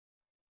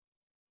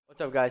What's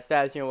up guys,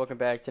 Stabs here and welcome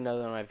back to another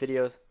one of my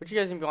videos. What you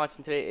guys are going to be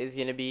watching today is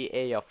going to be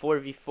a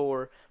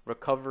 4v4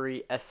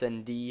 recovery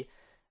SND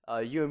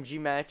UMG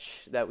match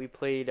that we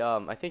played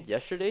I think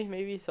yesterday,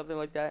 maybe, something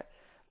like that.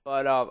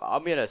 But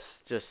I'm going to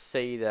just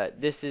say that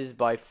this is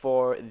by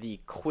far the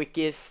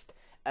quickest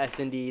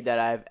SND that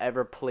I've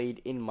ever played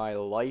in my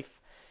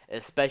life.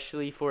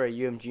 Especially for a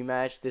UMG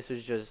match, this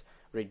was just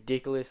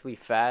ridiculously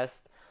fast.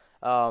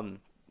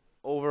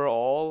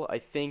 Overall, I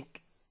think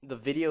the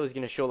video is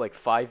going to show like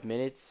 5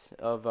 minutes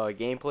of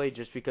gameplay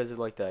just because of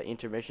like the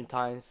intermission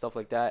time, stuff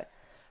like that.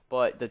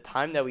 But the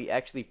time that we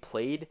actually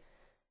played,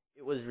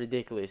 it was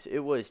ridiculous. It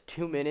was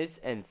 2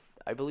 minutes and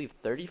I believe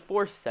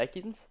 34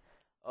 seconds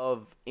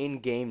of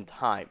in-game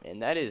time,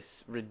 and that is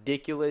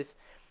ridiculous.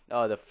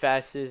 The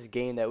fastest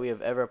game that we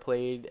have ever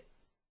played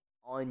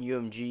on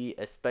UMG,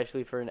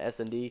 especially for an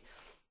SND.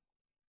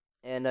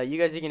 And you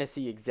guys are going to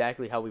see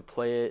exactly how we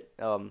play it.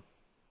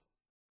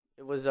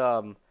 It was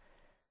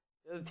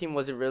the other team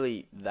wasn't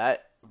really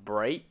that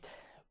bright,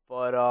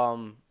 but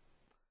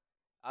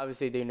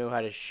obviously they knew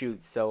how to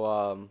shoot,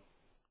 so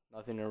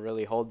nothing to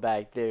really hold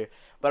back there.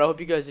 But I hope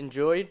you guys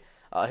enjoyed.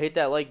 Hit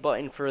that like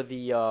button for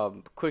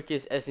the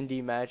quickest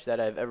S&D match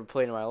that I've ever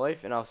played in my life,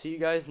 and I'll see you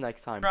guys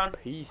next time.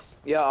 Peace.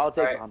 Yeah, I'll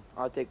take bomb.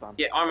 I'll take bomb.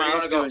 Yeah, Armin, I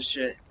wanna go with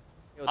shit.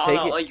 Yo, I take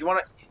don't know, it. like,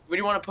 what do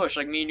you want to push?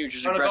 Like, me and you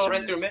just Wanna go aggressive.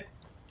 right through mid?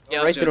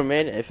 Yeah, Right through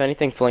mid. If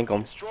anything, flank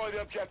them.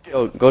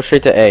 Yo, go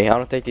straight to A. I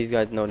don't think these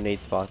guys know nade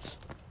spots.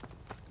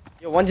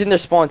 Yo, one's in their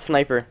spawn,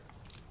 sniper.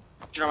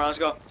 Armin, let's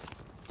go.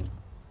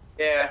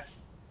 Yeah.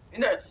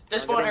 In there.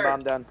 This one Bomb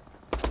hurt. done.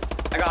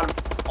 I got him.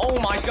 Oh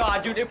my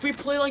god, dude, if we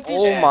play like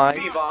this. Oh my.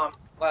 B-bomb.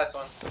 Last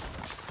one.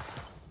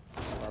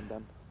 Bomb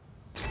done.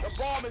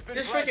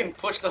 Just freaking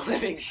push the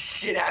living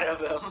shit out of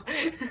him.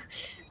 It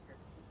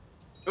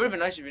would have been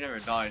nice if you never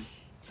died.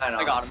 I know.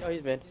 I got him. Yo,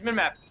 he's mid. He's mid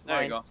map.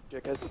 There you go.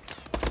 Checkers.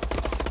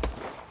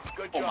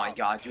 Oh my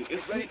god, dude.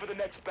 If we...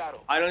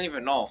 I don't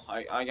even know.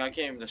 I can't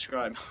even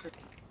describe.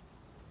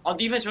 On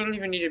defense, we don't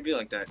even need to be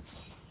like that.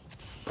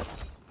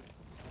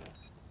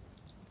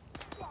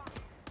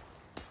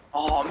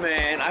 Oh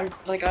man, I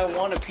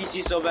want a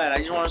PC so bad. I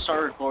just want to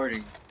start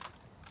recording.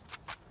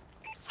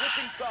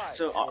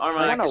 So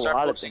Armin, I can start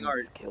posting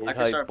art. I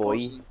can start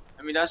posting.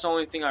 I mean, that's the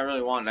only thing I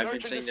really want. I've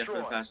been saying that for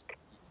the past.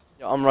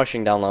 Yo, I'm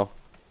rushing down low.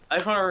 I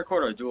just want to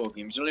record our duo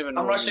games. You don't even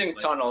know. I'm rushing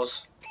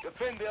tunnels.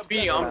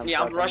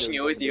 I'm rushing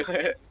it with you.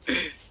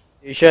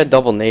 You should have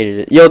double naded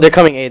it. Yo, they're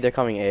coming A. They're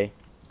coming A.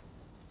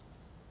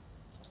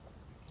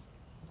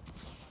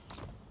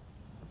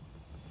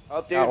 Oh,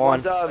 dude, Got one.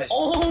 one's up.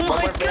 Oh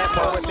my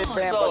god! Mid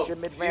ramp, So watch your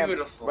mid ramp.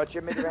 beautiful. Watch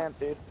your mid ramp,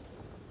 dude.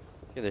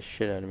 Get the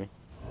shit out of me.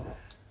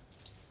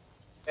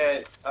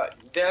 They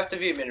have to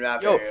be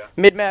mid-map Yo, area.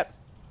 mid map.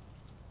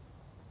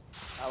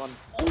 That one.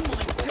 Oh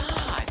my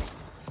god!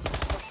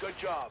 Good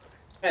job.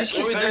 Man, This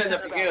what we is did in the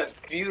better beginning was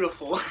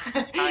beautiful.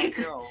 I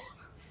know.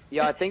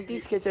 Yeah, I think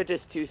these kids are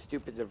just too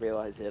stupid to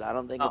realize it. I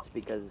don't think it's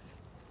because.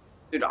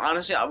 Dude,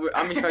 honestly,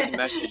 I'm expecting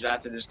messages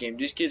after this game.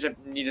 These kids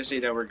need to say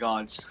that we're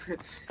gods.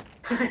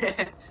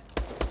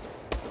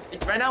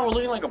 Like, right now, we're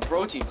looking like a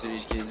pro team to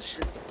these kids.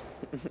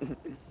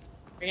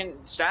 Freaking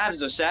Stabs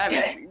the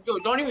Savage. Yo,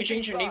 don't even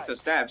change your name to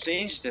Stabs.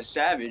 Change it to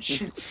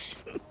Savage.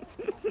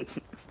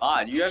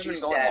 God, you have been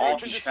going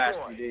off these past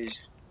few days.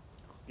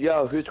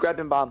 Yo, who's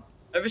grabbing bomb?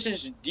 Ever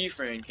since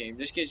D-Fran came,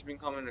 this kid's been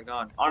coming to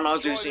God. Armin, I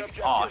was doing the same.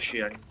 Oh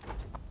shit.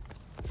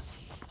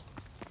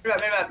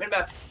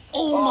 Mid-map.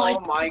 Oh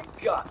my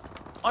god.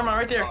 Armin,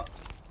 right there.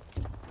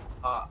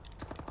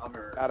 I'm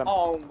hurt. Got him.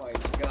 Oh my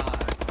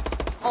god.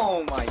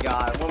 Oh my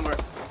god. One more.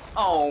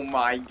 Oh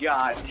my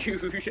god,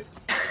 dude.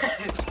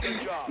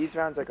 These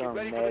rounds are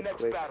going mad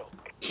quick.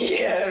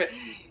 Yeah.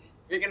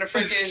 We're gonna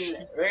finish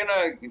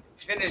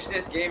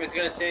this game. It's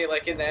gonna say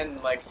like in the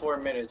end like 4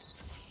 minutes.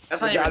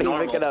 That's not You even gotta even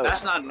normal. pick it up.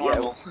 That's not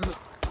normal.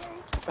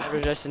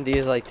 Average S&D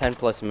is like 10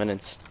 plus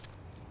minutes.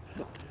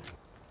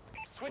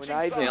 We're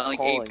not even Yeah, like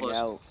calling 8+.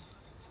 out.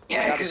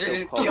 Yeah, gotta because we're still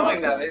just call killing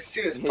it. them as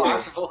soon as Yeah.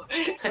 possible.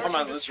 Come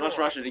on, let's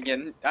rush it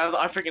again.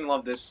 I freaking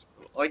love this.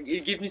 Like,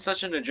 it gives me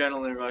such an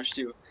adrenaline rush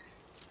too.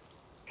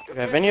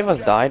 Have any of us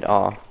died?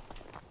 Aw.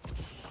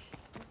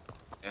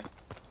 Yeah.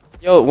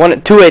 Yo,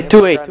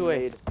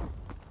 2A.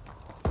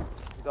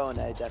 You're going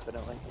A,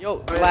 definitely. Yo,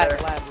 Right lab.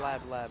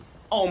 there.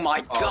 Oh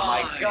my god. Oh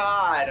my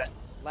god.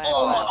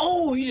 Oh my.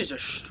 Oh, he just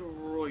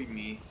destroyed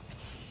me.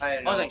 I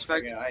wasn't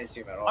expecting- I didn't see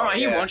him at all. Alright,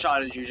 he Yeah.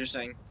 one-shotted you. Just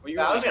saying. Well, you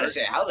I was were gonna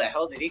say, how the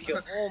hell did he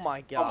kill? Oh my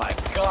Oh god. my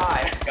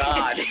god.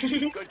 God.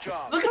 Good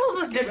job. Look at all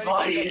those dead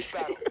bodies.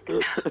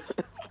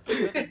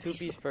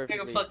 Two-piece Like a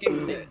perfectly.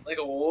 fucking, like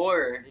a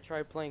war. They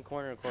tried playing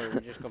corner to corner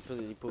and just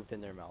completely pooped in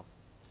their mouth.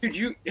 Dude,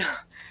 you.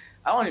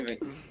 I don't even.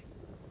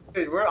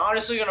 Dude, we're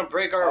honestly gonna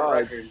break our Oh.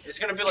 record. It's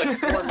gonna be like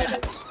 4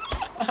 minutes.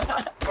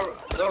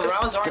 The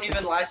rounds aren't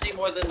even lasting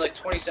more than like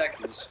 20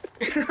 seconds.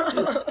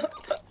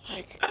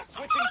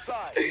 Switching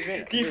sides.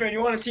 D-Fran,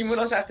 you want to team with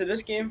us after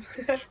this game?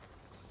 Look,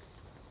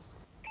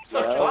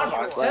 Yeah, John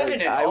like, 7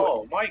 and I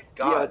oh my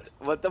god.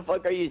 Yeah, what the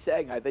fuck are you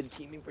saying? I've been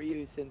teaming for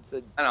you since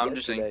I know, I'm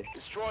just saying. yesterday.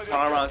 Destroy Come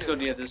on, let's go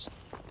do this.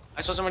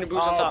 I saw somebody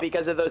boost on Oh, top.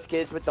 because of those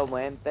kids with the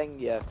land thing?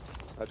 Yeah.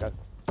 Okay.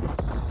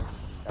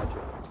 Gotcha.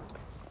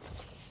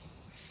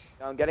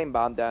 No, I'm getting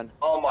bombed down.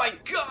 Oh my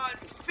god,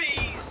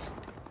 face!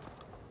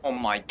 Oh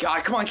my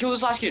god, come on, kill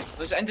this last kid.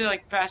 Let's end it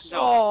like fast as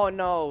hell. Oh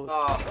no.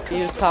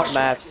 Use top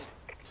maps.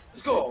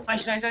 Let's go.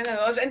 Nice. Let's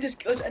end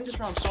this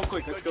round so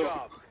quick. Let's Good go.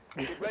 job.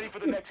 Get ready for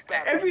the next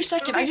battle. Every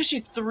second, I just see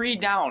 3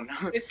 down.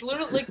 It's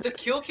literally like the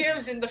kill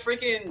cams and the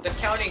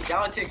counting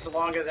down takes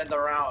longer than the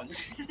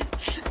rounds.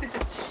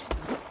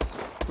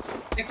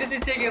 Like this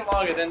is taking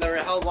longer than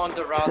how long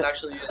the round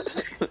actually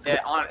is. Yeah,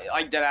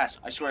 like dead ass.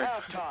 I swear.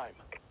 Half time.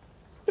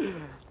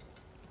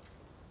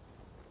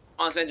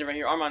 On engine right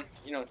here, Armand.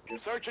 You know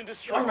this. Search and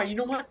destroy. Armand, you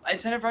know what?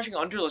 Instead of rushing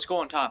under, let's go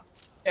on top.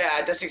 Yeah,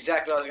 that's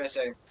exactly what I was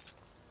gonna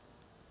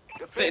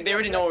say. They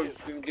already know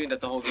we've been doing that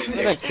the whole He's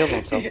game. gonna kill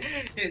himself.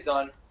 He's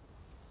done.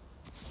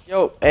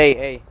 Yo,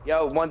 hey.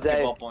 Yo, one's Give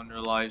A. up on their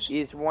lives.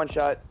 He's one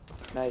shot.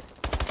 Nice.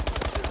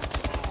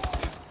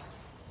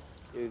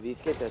 Dude, these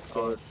kids are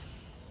scared.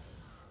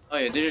 Oh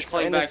yeah, they're just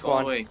playing In the back all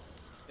the spawn. way.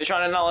 They're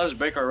trying to not let us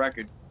break our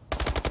record.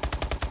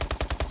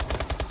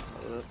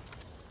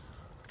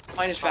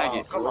 Find his faggot.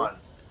 Oh, come on.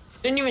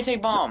 Didn't even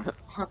take bomb.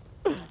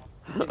 He's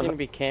gonna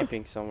be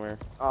camping somewhere.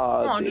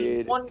 Oh, Come on, dude.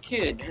 just one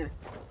kid.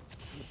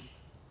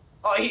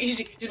 Oh,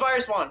 he's by our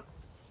spawn.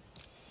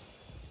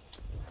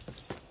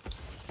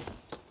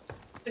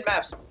 In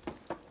maps.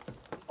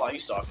 Oh, you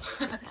suck.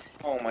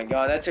 Oh my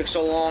god, that took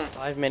so long.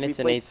 5 We minutes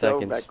and played 8 so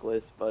seconds.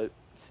 reckless, but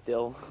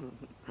still.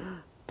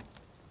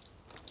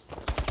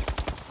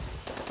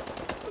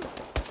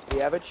 We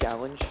have a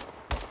challenge.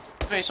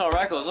 Face all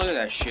reckless. Look at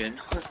that shit.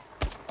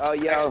 Oh,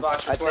 yo,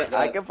 Xbox I report think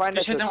I that. can find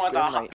Just us hit a them with stream a right